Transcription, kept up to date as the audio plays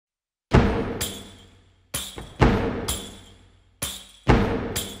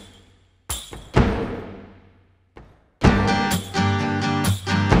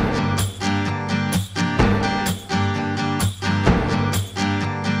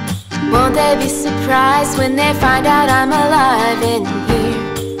Won't they be surprised when they find out I'm alive in here?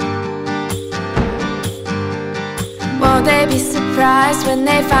 Won't they be surprised when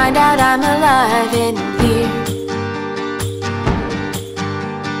they find out I'm alive in here?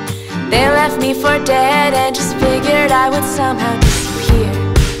 They left me for dead and just figured I would somehow disappear.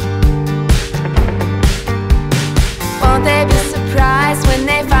 Won't they be surprised when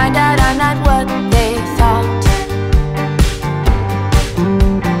they find out I'm not what they thought?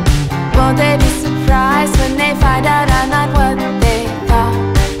 Won't they be surprised when they find out I'm not what they thought?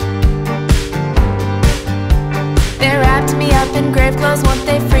 They wrapped me up in grave clothes, won't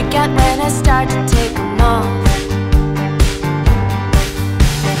they freak out when I start to take them off?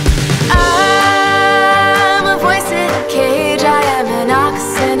 I'm a voice in a cage, I am an ox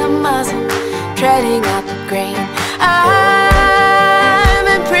in a muzzle, treading out the grain. I'm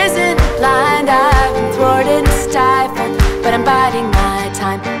imprisoned, blind, I've been thwarted and stifled, but I'm biding my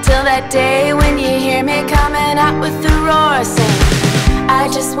time till that day when you hear me coming out with the roar, saying I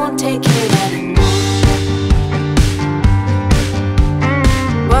just won't take it anymore.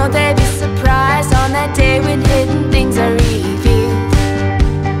 Won't they be surprised on that day when hidden things are revealed?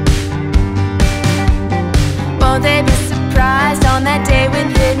 Won't they be surprised on that day when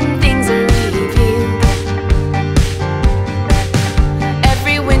hidden things are revealed?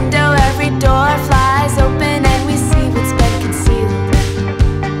 Every window, every door flies open and we see what's been concealed.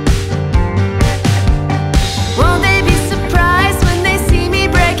 Won't they be surprised when they see me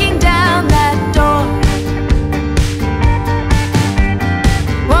breaking down that door?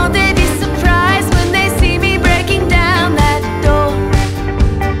 Won't they be surprised when they see me breaking down that door?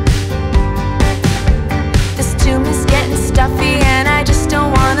 This tomb is getting stuffy and I just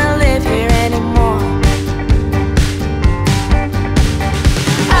don't wanna live here anymore.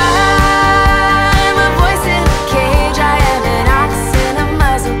 I'm a voice in a cage, I am an ox in a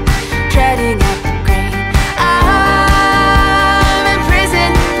muzzle, treading out the grain. I'm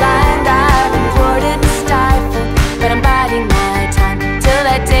imprisoned, blind, I've been thwarted and stifled, but I'm biding my time till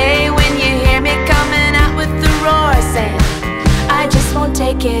that day when you hear me coming out with the roar, saying I just won't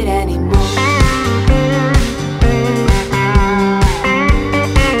take it anymore.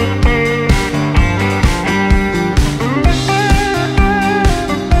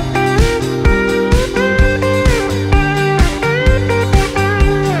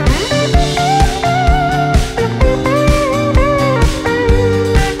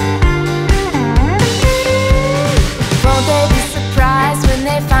 Won't they be surprised when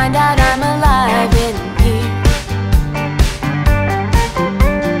they find out I'm alive in here?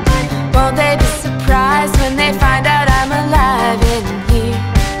 Won't they be surprised when they find out I'm alive in here?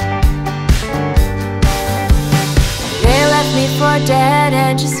 They left me for dead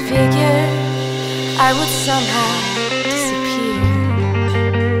and just figured I would somehow